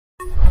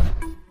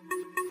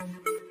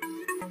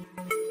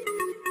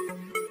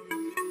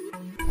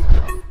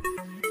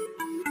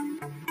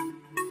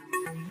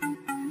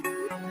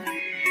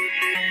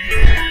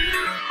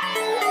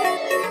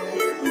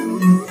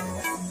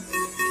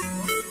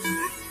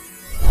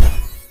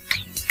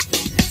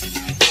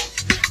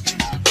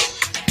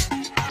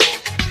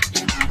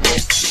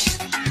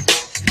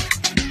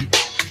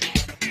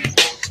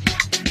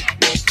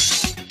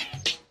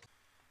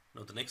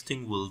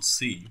thing we'll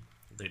see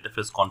the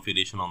interface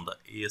configuration on the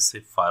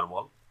ASA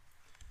firewall.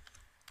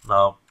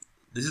 Now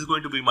this is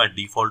going to be my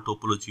default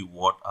topology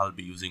what I'll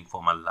be using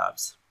for my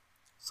labs.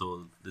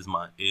 So this is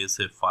my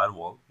ASA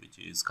firewall, which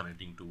is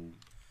connecting to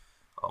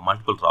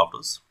multiple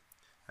routers,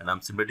 and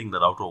I'm simulating the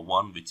router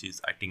 1, which is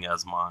acting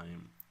as my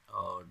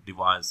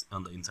device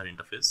on the inside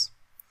interface,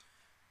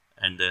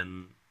 and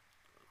then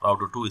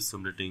router 2 is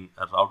simulating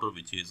a router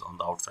which is on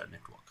the outside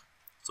network.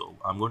 So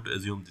I'm going to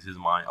assume this is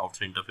my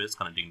outside interface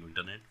connecting to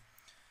internet,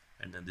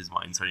 and then this is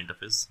my inside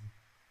interface,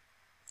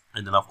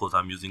 and then of course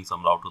I'm using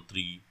some router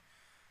 3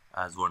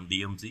 as one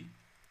DMZ,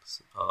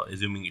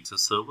 assuming it's a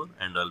server,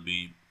 and I'll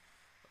be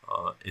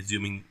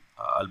assuming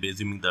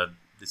that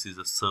this is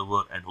a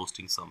server and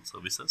hosting some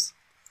services.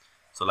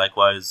 So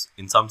likewise,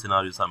 in some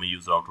scenarios I may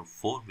use router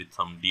 4 with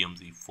some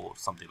DMZ 4,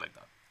 something like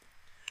that.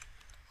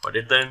 But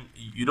at the end,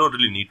 you don't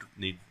really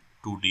need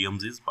two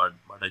DMZs, but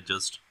I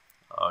just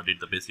did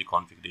the basic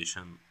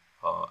configuration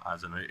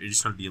as an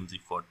additional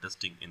DMZ for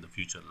testing in the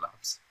future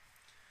labs.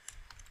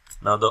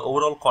 Now the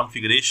overall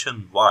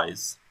configuration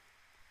wise,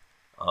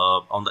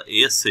 on the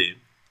ASA,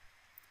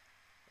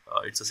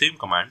 it's the same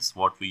commands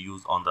what we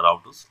use on the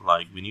routers.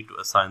 Like we need to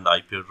assign the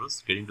IP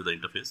address getting to the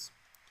interface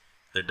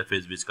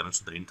which connects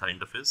to the entire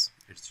interface.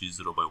 It's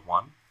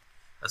G0/1.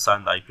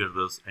 Assign the IP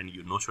address and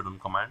your no shutdown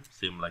command,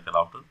 same like a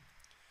router.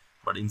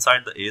 But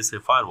inside the ASA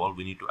firewall,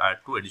 we need to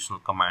add two additional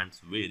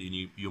commands where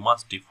you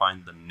must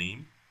define the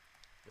name.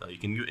 You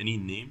can give any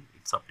name,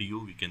 it's up to you.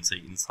 We can say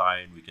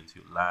inside, we can say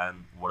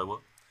LAN,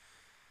 whatever.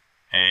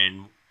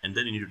 And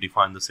then you need to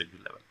define the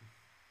security level.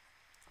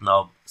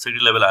 Now,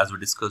 security level, as we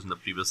discussed in the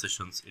previous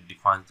sessions, it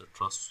defines the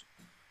trust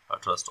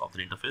of the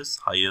interface.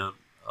 Higher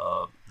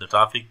the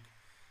traffic,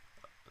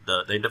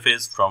 the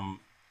interface from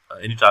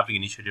any traffic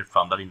initiated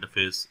from that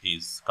interface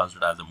is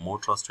considered as a more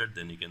trusted.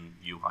 Then you can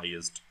use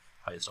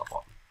highest of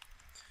all.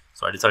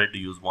 So I decided to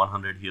use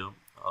 100 here,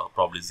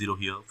 probably 0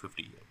 here,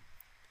 50 here.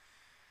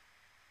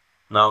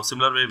 Now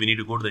similar way, we need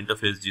to go to the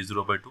interface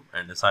G0/2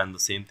 and assign the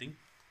same thing.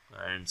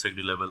 And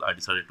security level, I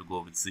decided to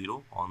go with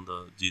 0 on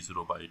the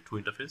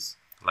G0/2 interface.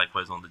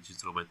 Likewise on the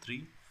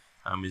G0/3,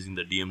 I'm using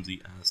the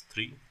DMZ as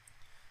 3,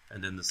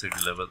 and then the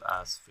security level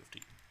as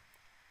 50.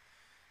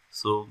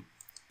 So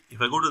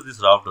if I go to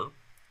this router,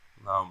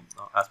 now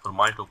as per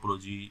my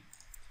topology,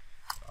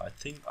 I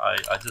think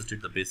I just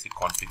did the basic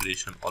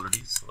configuration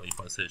already. So if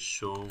I say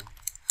show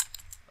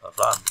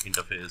run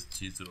interface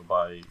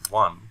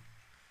G0/1,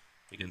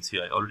 you can see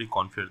I already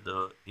configured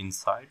the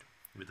inside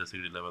with a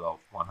security level of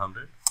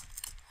 100.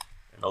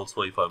 And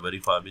also if I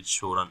verify with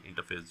show run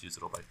interface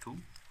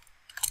G0/2.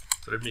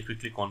 So let me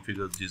quickly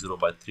configure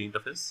G0/3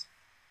 interface.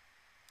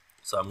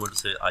 So I'm going to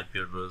say IP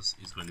address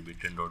is going to be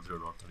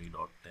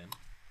 10.0.3.10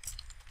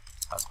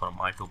 as per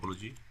my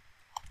topology.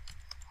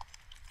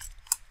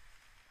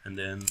 And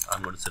then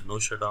I'm going to say no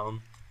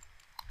shutdown.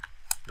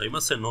 Now you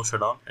must say no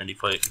shutdown, and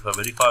if I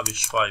verify with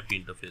show IP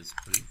interface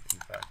brief, in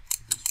fact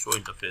this show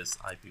interface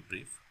IP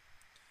brief,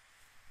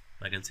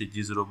 I can see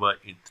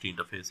G0/3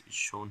 interface is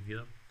shown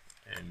here.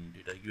 And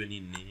did I give any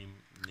name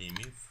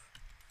if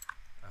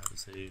I have to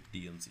say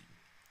DMZ?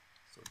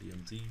 So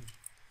DMZ,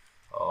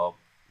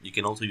 you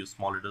can also use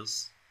small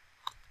letters,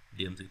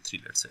 DMZ3,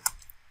 let's say.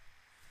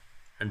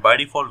 And by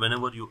default,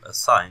 whenever you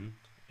assign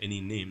any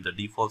name, the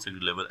default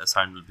security level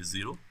assigned will be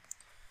 0,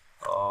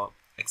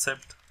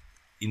 except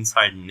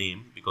inside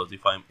name, because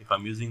if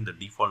I'm using the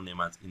default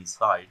name as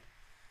inside,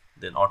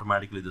 then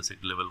automatically the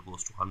security level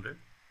goes to 100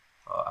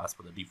 as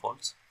per the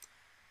defaults.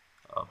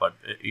 But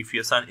if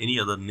you assign any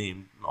other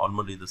name,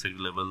 normally the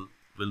security level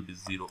will be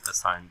 0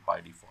 assigned by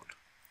default.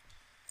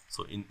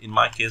 So in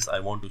my case, I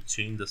want to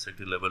change the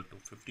security level to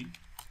 50.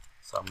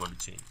 So I'm going to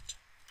change it.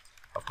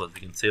 Of course, we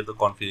can save the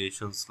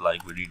configurations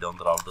like we did on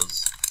the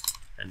routers,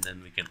 and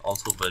then we can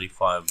also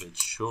verify with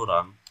show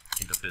run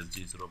interface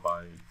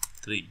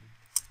G0/3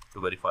 to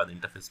verify the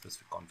interface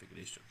specific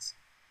configurations.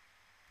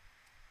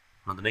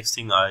 Now the next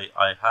thing,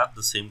 I have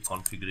the same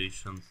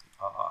configurations.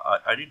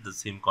 I did the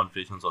same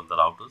configurations on the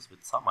routers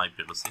with some IP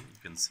addressing. You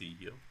can see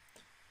here.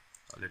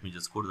 Let me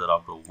just go to the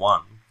router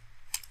 1,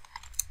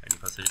 and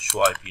if I say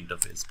show IP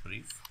interface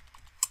brief,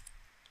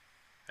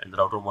 and the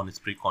router 1 is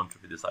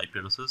pre-configured with this IP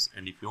addresses,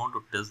 and if you want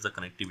to test the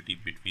connectivity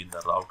between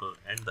the router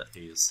and the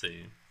ASA,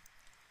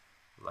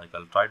 like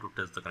I'll try to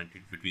test the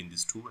connectivity between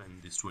these two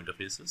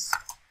interfaces,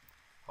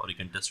 or you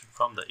can test it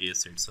from the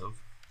ASA itself.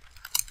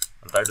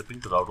 I'll try to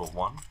ping to router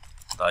 1,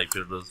 the IP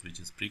address which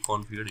is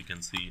pre-configured, you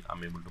can see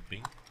I'm able to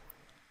ping.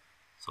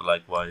 So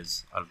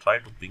likewise, I'll try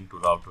to ping to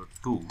router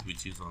 2,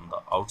 which is on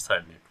the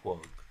outside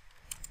network.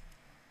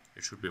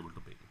 It should be able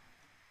to ping.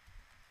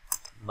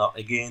 Now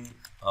again,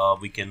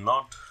 we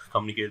cannot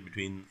communicate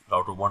between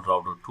router 1 and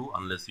router 2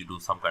 unless you do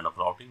some kind of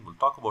routing. We'll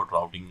talk about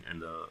routing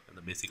and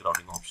the basic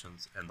routing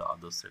options and the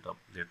other setup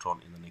later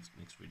on in the next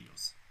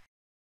videos.